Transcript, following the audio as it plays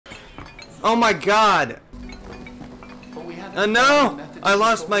Oh my god! No! I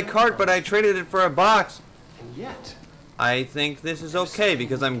lost my cart, but I traded it for a box. And yet, I think this is okay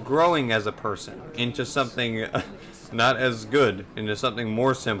because I'm growing as a person into something not as good, into something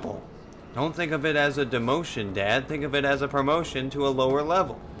more simple. Don't think of it as a demotion, Dad. Think of it as a promotion to a lower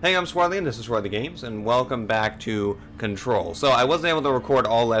level. Hey, I'm Swarley, and this is SwarleyGames, and welcome back to Control. So I wasn't able to record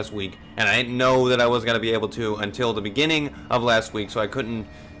all last week, and I didn't know that I was going to be able to until the beginning of last week, so I couldn't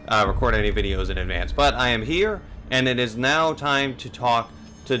record any videos in advance. But I am here, and it is now time to talk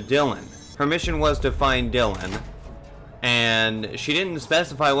to Dylan. Her mission was to find Dylan, and she didn't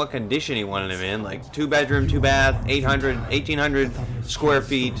specify what condition he wanted him in, like 2-bedroom, 2-bath, 1800 square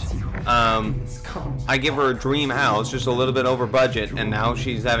feet. I give her a dream house, just a little bit over budget, and now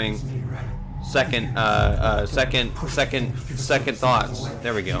she's having second thoughts.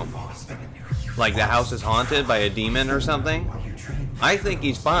 There we go. Like the house is haunted by a demon or something. I think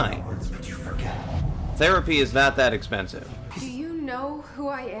he's fine. Therapy is not that expensive. Do you know who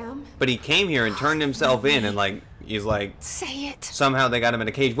I am? But he came here and turned himself in, and like he's like, say it. Somehow they got him in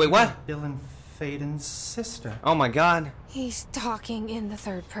a cage. Wait, what? Dylan Faden's sister. Oh my god. He's talking in the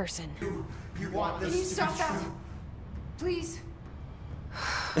third person. you want this? Can you stop that? Please.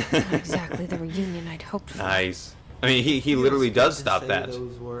 Not exactly the reunion I'd hoped for. Nice. I mean, he literally does stop that.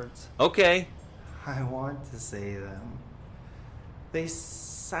 Those words. Okay. I want to say them. They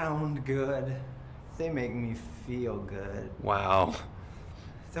sound good. They make me feel good. Wow.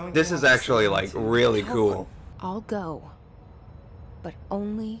 Don't This you is have to actually say it like too? really cool. I'll go. But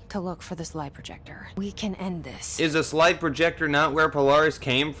only to look for this light projector. We can end this. Is this light projector not where Polaris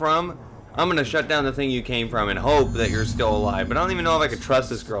came from? I'm gonna shut down the thing you came from and hope that you're still alive. But I don't even know if I could trust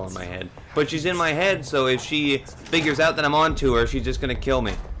this girl in my head. But she's in my head, so if she figures out that I'm onto her, she's just gonna kill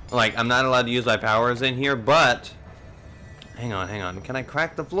me. Like, I'm not allowed to use my powers in here, but... Hang on. Can I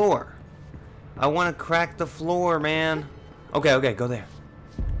crack the floor? I want to crack the floor, man. Okay, go there.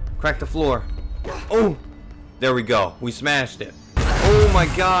 Crack the floor. Oh! There we go. We smashed it. Oh my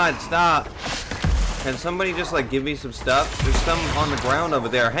god, stop. Can somebody just like give me some stuff? There's some on the ground over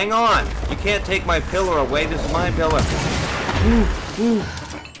there. Hang on! You can't take my pillar away. This is my pillar. Ooh.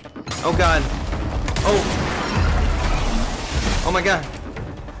 Oh god. Oh! Oh my god.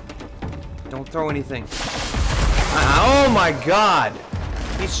 Don't throw anything. Oh my god!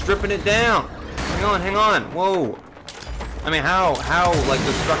 He's stripping it down. Hang on. Whoa. I mean, how, like,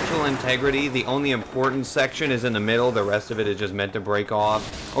 the structural integrity, the only important section is in the middle, the rest of it is just meant to break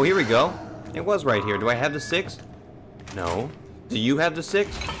off. Oh, here we go. It was right here. Do I have the 6? No. Do you have the 6?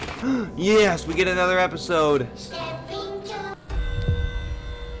 Yes, we get another episode.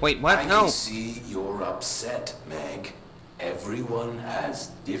 Wait, what? No. I can see you're upset, Meg. Everyone has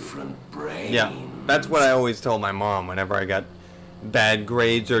different brains. Yeah, that's what I always told my mom whenever I got bad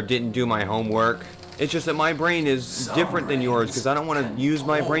grades or didn't do my homework. It's just that my brain is different than yours because I don't want to use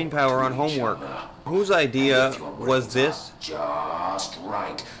my brain power on homework. Whose idea was this? Just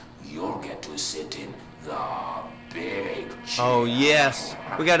right. You'll get to sit in the big chair. Oh yes,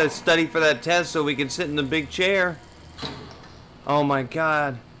 we got to study for that test so we can sit in the big chair. Oh my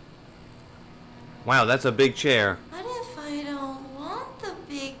god. Wow, that's a big chair. What if I don't want the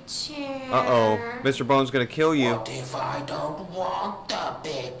big chair? Uh-oh, Mr. Bone's gonna kill you. What if I don't want the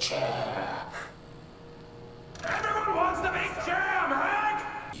big chair? Everyone wants the big chair,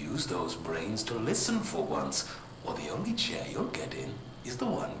 Meg! Use those brains to listen for once, or the only chair you'll get in is the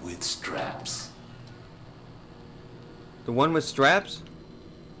one with straps. The one with straps?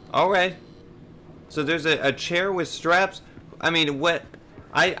 Alright. So there's a chair with straps? I mean, what...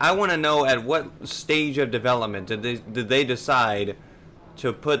 I want to know at what stage of development did they decide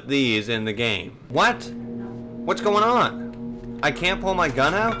to put these in the game? What? What's going on? I can't pull my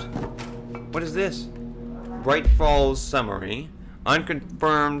gun out? What is this? Bright Falls Summary.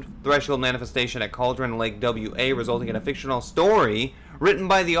 Unconfirmed threshold manifestation at Cauldron Lake WA resulting in a fictional story written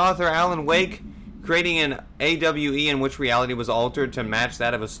by the author Alan Wake, creating an AWE in which reality was altered to match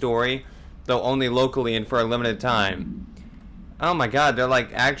that of a story, though only locally and for a limited time. Oh my god, they're like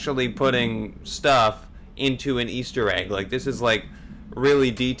actually putting stuff into an Easter egg. Like this is like really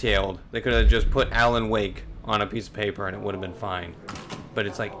detailed. They could have just put Alan Wake on a piece of paper and it would have been fine. But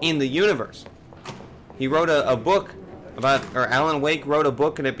it's like in the universe. He wrote a book about, or Alan Wake wrote a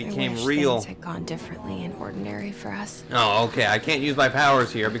book and it became real. Things had gone differently and ordinary for us. Oh, okay. I can't use my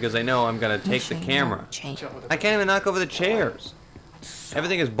powers here because I know I'm gonna take the camera. I can't even knock over the chairs.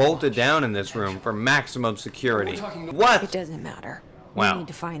 Everything is bolted down in this room for maximum security. What? It doesn't matter. Wow. We need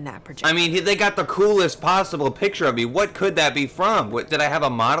to find that projector. I mean, they got the coolest possible picture of me. What could that be from? What, did I have a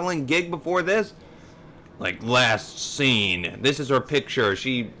modeling gig before this? Like, last scene. This is her picture.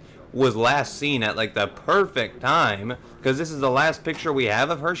 She was last seen at like the perfect time, because this is the last picture we have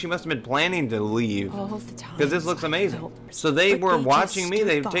of her. She must have been planning to leave, because this looks amazing. So they were watching me.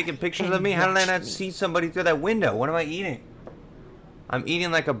 They've taken pictures of me. How did I not see somebody through that window? What am I eating? I'm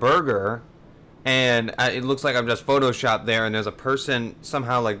eating like a burger, and it looks like I'm just photoshopped there, and there's a person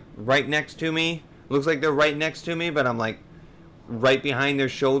somehow like right next to me. Looks like they're right next to me, but I'm like right behind their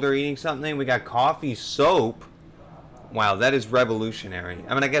shoulder eating something. We got coffee soap. Wow, that is revolutionary.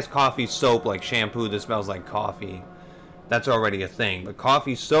 I mean, I guess coffee soap, like shampoo that smells like coffee, that's already a thing. But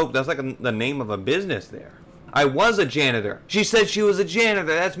coffee soap, that's like the name of a business there. I was a janitor. She said she was a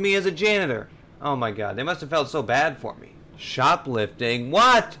janitor. That's me as a janitor. Oh my God, they must have felt so bad for me. Shoplifting?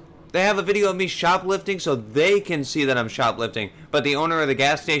 What? They have a video of me shoplifting so they can see that I'm shoplifting. But the owner of the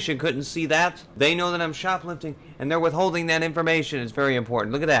gas station couldn't see that? They know that I'm shoplifting, and they're withholding that information. It's very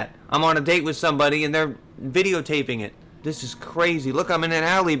important. Look at that. I'm on a date with somebody, and they're videotaping it. This is crazy. Look, I'm in an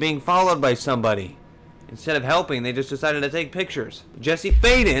alley being followed by somebody. Instead of helping, they just decided to take pictures. Jesse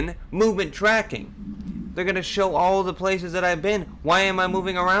Faden, movement tracking. They're going to show all the places that I've been. Why am I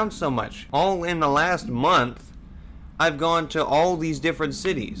moving around so much? All in the last month, I've gone to all these different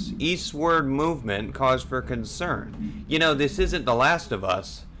cities. Eastward movement cause for concern. You know, this isn't The Last of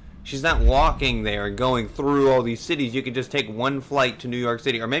Us. She's not walking there and going through all these cities. You could just take one flight to New York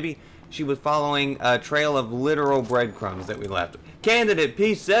City. Or maybe she was following a trail of literal breadcrumbs that we left. Candidate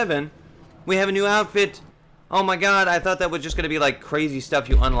P7, we have a new outfit. Oh my God, I thought that was just going to be like crazy stuff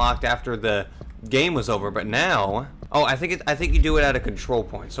you unlocked after the game was over, but now, oh, I think you do it at a control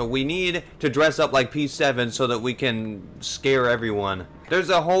point. So we need to dress up like P7 so that we can scare everyone. There's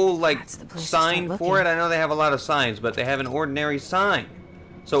a whole like sign for it. I know they have a lot of signs, but they have an ordinary sign.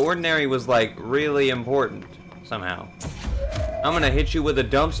 So ordinary was like really important somehow. I'm gonna hit you with a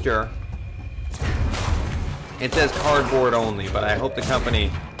dumpster. It says cardboard only, but I hope the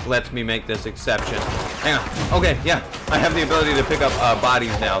company lets me make this exception. Hang on. Okay, yeah. I have the ability to pick up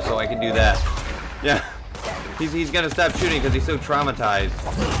bodies now, so I can do that. Yeah. He's gonna stop shooting because he's so traumatized.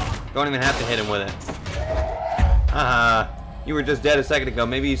 Don't even have to hit him with it. You were just dead a second ago.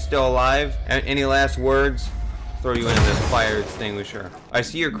 Maybe he's still alive. Any last words? Throw you into this fire extinguisher. I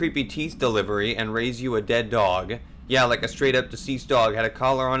see your creepy teeth delivery and raise you a dead dog. Yeah, like a straight up deceased dog. Had a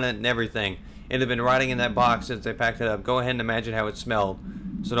collar on it and everything. It had been rotting in that box since I packed it up. Go ahead and imagine how it smelled.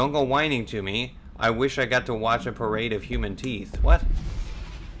 So don't go whining to me. I wish I got to watch a parade of human teeth. What?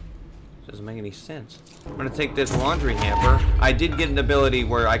 Doesn't make any sense. I'm gonna take this laundry hamper. I did get an ability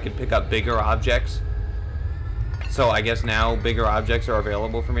where I could pick up bigger objects. So I guess now bigger objects are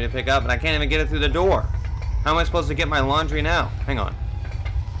available for me to pick up, and I can't even get it through the door. How am I supposed to get my laundry now? Hang on.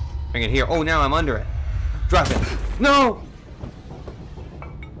 Bring it here. Oh, now I'm under it. Drop it. No!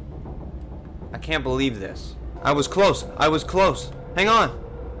 I can't believe this. I was close. I was close. Hang on.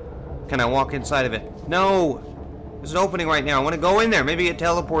 Can I walk inside of it? No! There's an opening right now. I want to go in there. Maybe it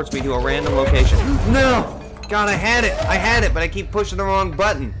teleports me to a random location. No! God, I had it. I had it, but I keep pushing the wrong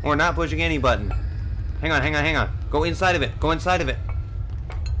button. Or not pushing any button. Hang on, hang on, hang on. Go inside of it. Go inside of it.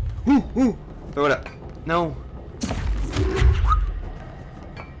 Woo, woo. Throw it up. No.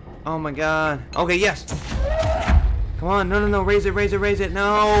 Oh my God. Okay, yes. Come on. No, no, no. Raise it, raise it, raise it.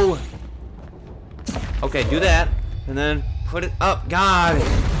 No. Okay, do that. And then put it up. God.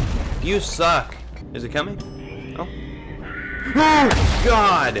 You suck. Is it coming? Oh. Oh,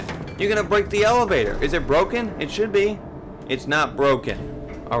 God. You're going to break the elevator. Is it broken? It should be. It's not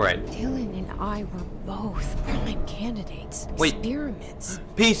broken. All right. Dylan and I were both prime candidates. Wait. Experiments.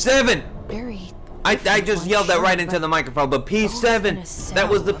 P7. Very. I just yelled that right into the microphone, but P7, that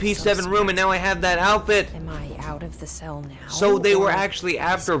was the P7 room, and now I have that outfit. Am I out of the cell now? So they were actually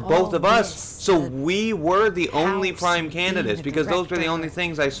after both of us. So we were the only prime candidates, because those were the only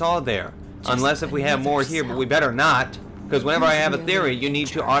things I saw there. Unless if we have more here, but we better not. Because whenever I have a theory, you need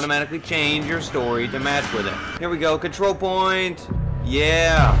to automatically change your story to match with it. Here we go, control point.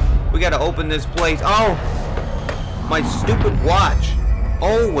 Yeah, we gotta open this place. Oh, my stupid watch.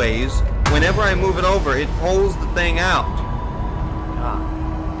 Always, whenever I move it over, it pulls the thing out.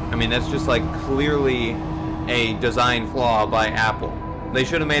 I mean, that's just like clearly a design flaw by Apple. They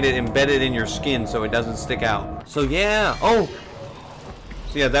should have made it embedded in your skin so it doesn't stick out. So yeah, oh.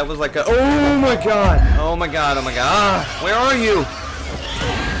 So yeah, that was like a, oh my God. Oh my God, oh my God. Ah, where are you?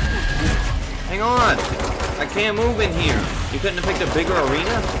 Hang on. I can't move in here. You couldn't have picked a bigger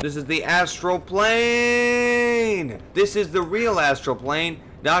arena? This is the astral plane. This is the real astral plane.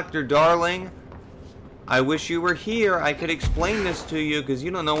 Dr. Darling, I wish you were here. I could explain this to you because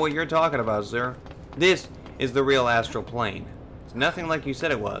you don't know what you're talking about, sir. This is the real astral plane. It's nothing like you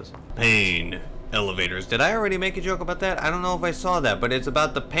said it was. Pain. elevators. Did I already make a joke about that? I don't know if I saw that, but it's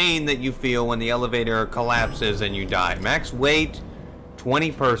about the pain that you feel when the elevator collapses and you die. Max weight,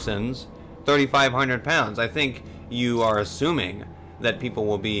 20 persons, 3,500 pounds. I think you are assuming that people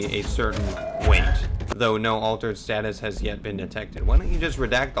will be a certain weight, though no altered status has yet been detected. Why don't you just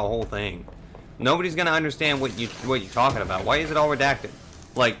redact the whole thing? Nobody's gonna understand what you're talking about. Why is it all redacted?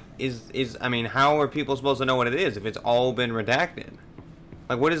 Like, I mean, how are people supposed to know what it is if it's all been redacted?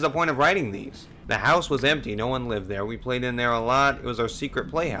 Like, what is the point of writing these? The house was empty. No one lived there. We played in there a lot. It was our secret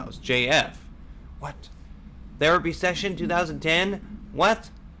playhouse. JF. What? Therapy session 2010? What?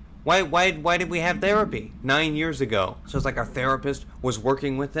 Why did we have therapy 9 years ago? So it's like our therapist was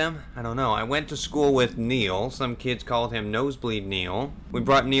working with them? I don't know. I went to school with Neil. Some kids called him Nosebleed Neil. We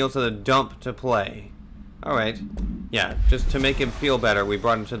brought Neil to the dump to play. Alright. Yeah, just to make him feel better, we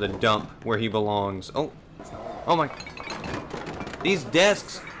brought him to the dump where he belongs. Oh my. These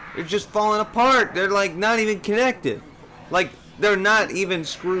desks, they're just falling apart. They're like not even connected. Like, they're not even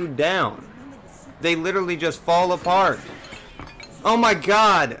screwed down. They literally just fall apart. Oh my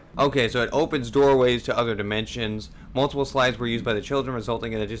god! Okay, so it opens doorways to other dimensions. Multiple slides were used by the children,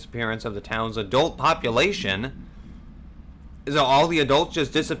 resulting in the disappearance of the town's adult population. So all the adults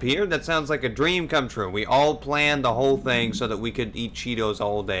just disappeared? That sounds like a dream come true. We all planned the whole thing so that we could eat Cheetos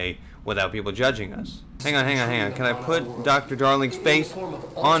all day without people judging us. Hang on. Can I put Dr. Darling's face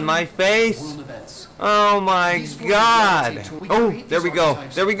on my face? Oh my god! Oh, there we go.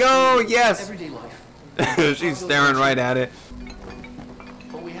 There we go! Yes! She's staring right at it.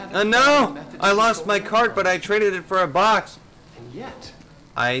 No! I lost my cart, but I traded it for a box. And yet,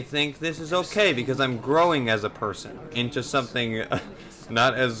 I think this is okay because I'm growing as a person into something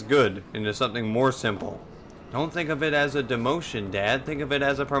not as good, into something more simple. Don't think of it as a demotion, Dad. Think of it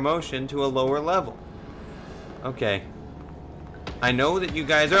as a promotion to a lower level. Okay. I know that you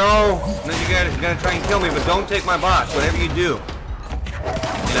guys are... Oh! No, you gotta try and kill me, but don't take my box, whatever you do.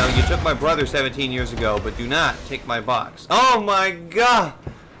 You know, you took my brother 17 years ago, but do not take my box. Oh my god!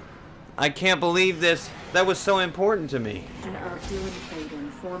 I can't believe this. That was so important to me.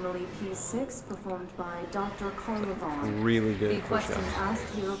 Formerly P6, performed by Dr. Carlavon. Really good push-up.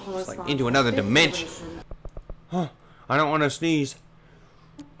 It's like into another dimension. Huh. I don't want to sneeze.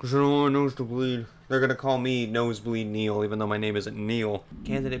 Because I don't want my nose to bleed. They're going to call me Nosebleed Neil, even though my name isn't Neil.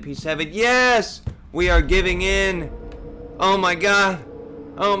 Candidate P7. Yes! We are giving in. Oh my god.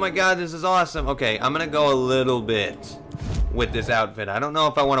 Oh my god, this is awesome. Okay, I'm going to go a little bit with this outfit. I don't know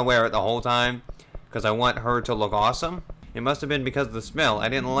if I want to wear it the whole time, because I want her to look awesome. It must have been because of the smell. I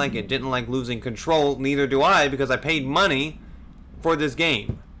didn't like it. Didn't like losing control. Neither do I, because I paid money for this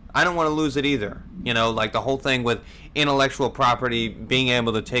game. I don't want to lose it either. You know, like the whole thing with intellectual property, being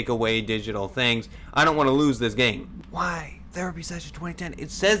able to take away digital things. I don't want to lose this game. Why? Therapy session 2010.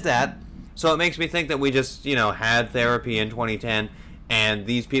 It says that, so it makes me think that we just, you know, had therapy in 2010, and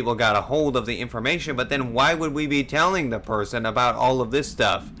these people got a hold of the information, but then why would we be telling the person about all of this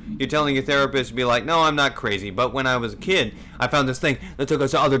stuff? You're telling your therapist to be like, no, I'm not crazy, but when I was a kid, I found this thing that took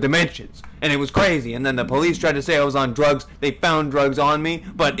us to other dimensions, and it was crazy, and then the police tried to say I was on drugs. They found drugs on me,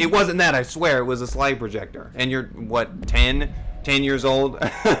 but it wasn't that, I swear. It was a slide projector. And you're, what, 10 years old?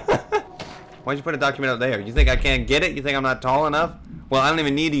 Why'd you put a document up there? You think I can't get it? You think I'm not tall enough? Well, I don't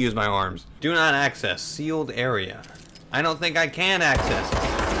even need to use my arms. Do not access. Sealed area. I don't think I can access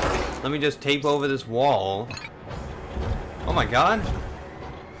it. Let me just tape over this wall. Oh my god.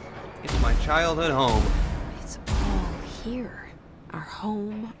 It's my childhood home. It's all here. Our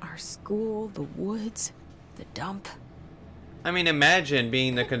home, our school, the woods, the dump. I mean, imagine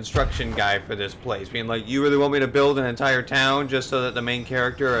being the construction guy for this place. Being like, you really want me to build an entire town just so that the main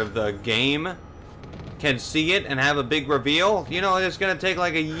character of the game can see it and have a big reveal? You know, it's gonna take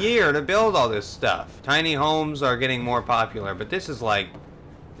like a year to build all this stuff. Tiny homes are getting more popular, but this is like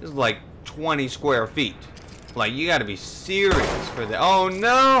 20 square feet. Like, you gotta be serious for that. Oh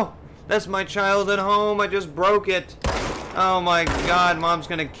no! That's my childhood home. I just broke it. Oh my god, Mom's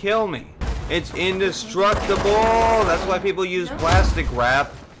gonna kill me. It's indestructible. That's why people use plastic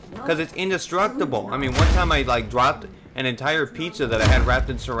wrap, because it's indestructible. I mean, one time I like dropped an entire pizza that I had wrapped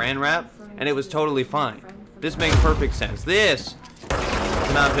in saran wrap, and it was totally fine. This makes perfect sense. This is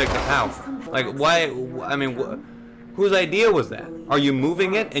an object of power. Like, why? I mean, whose idea was that? Are you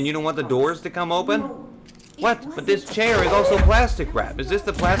moving it and you don't want the doors to come open? What? But this chair is also plastic wrap. Is this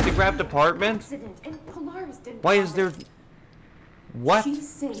the plastic wrapped apartment? Why is there... What?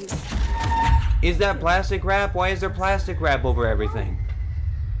 Is that plastic wrap? Why is there plastic wrap over everything?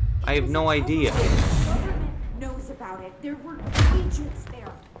 I have no idea. Knows about it. There were agents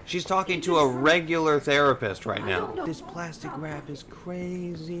there. She's talking to a regular therapist right now. This plastic wrap is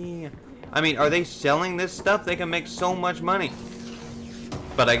crazy. I mean, are they selling this stuff? They can make so much money.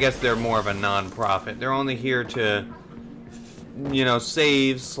 But I guess they're more of a non-profit. They're only here to, you know,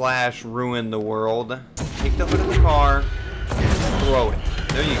 save/ruin the world. Take the hood of the car, throw it.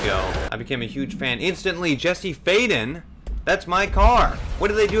 There you go. I became a huge fan instantly. Jesse Faden, that's my car. What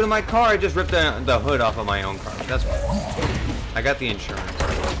did they do to my car? I just ripped the hood off of my own car. That's fine. I got the insurance.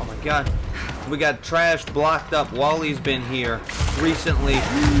 Oh my god. We got trash blocked up. Wally's been here recently.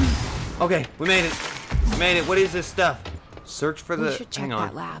 Okay, we made it. We made it. What is this stuff? Search for the... We should check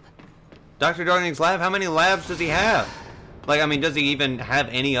that lab. Dr. Darling's lab? How many labs does he have? Like, I mean, does he even have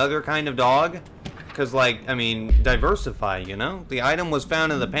any other kind of dog? Because, like, I mean, diversify, you know? The item was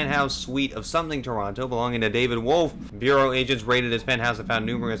found in the penthouse suite of something Toronto belonging to David Wolf. Bureau agents raided his penthouse and found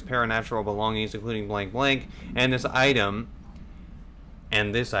numerous paranatural belongings, including blank blank, and this item.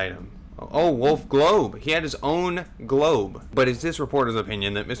 And this item. Oh, Wolf Globe. He had his own globe. But it's this reporter's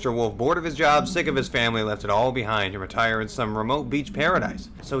opinion that Mr. Wolf, bored of his job, sick of his family, left it all behind to retire in some remote beach paradise.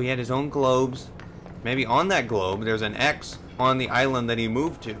 So he had his own globes. Maybe on that globe, there's an X on the island that he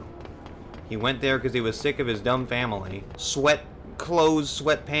moved to. He went there because he was sick of his dumb family. Sweat clothes,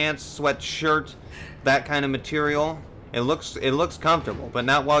 sweatpants, sweatshirt, that kind of material. It looks comfortable, but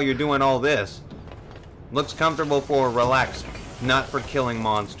not while you're doing all this. Looks comfortable for relaxing, not for killing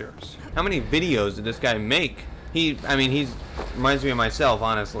monsters. How many videos did this guy make? I mean, he's reminds me of myself,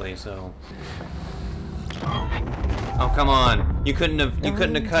 honestly, so. Oh, come on. You couldn't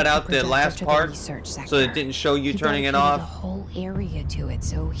have cut out the last part so it didn't show you turning it off? He dedicated a whole area to it,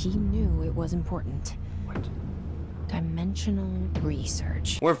 so he knew it was important. What? Dimensional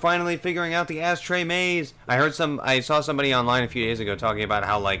research. We're finally figuring out the ashtray maze. I saw somebody online a few days ago talking about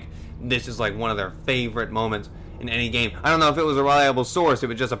how, like, this is like one of their favorite moments in any game. I don't know if it was a reliable source, it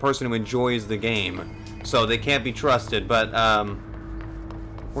was just a person who enjoys the game. So they can't be trusted, but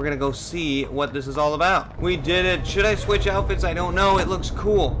we're gonna go see what this is all about. We did it. Should I switch outfits? I don't know. It looks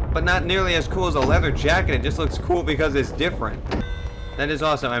cool, but not nearly as cool as a leather jacket. It just looks cool because it's different. That is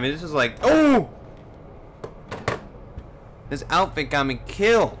awesome. I mean, this is like, oh! This outfit got me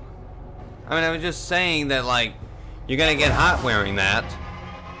killed. I mean, I was just saying that, like, you're gonna get hot wearing that,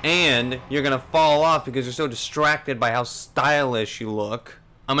 and you're gonna fall off because you're so distracted by how stylish you look.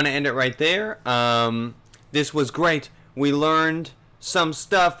 I'm gonna end it right there. This was great. We learned some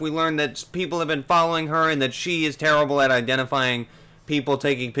stuff. We learned that people have been following her and that she is terrible at identifying people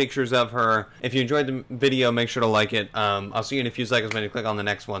taking pictures of her. If you enjoyed the video, make sure to like it. I'll see you in a few seconds when you click on the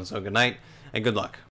next one. So good night and good luck.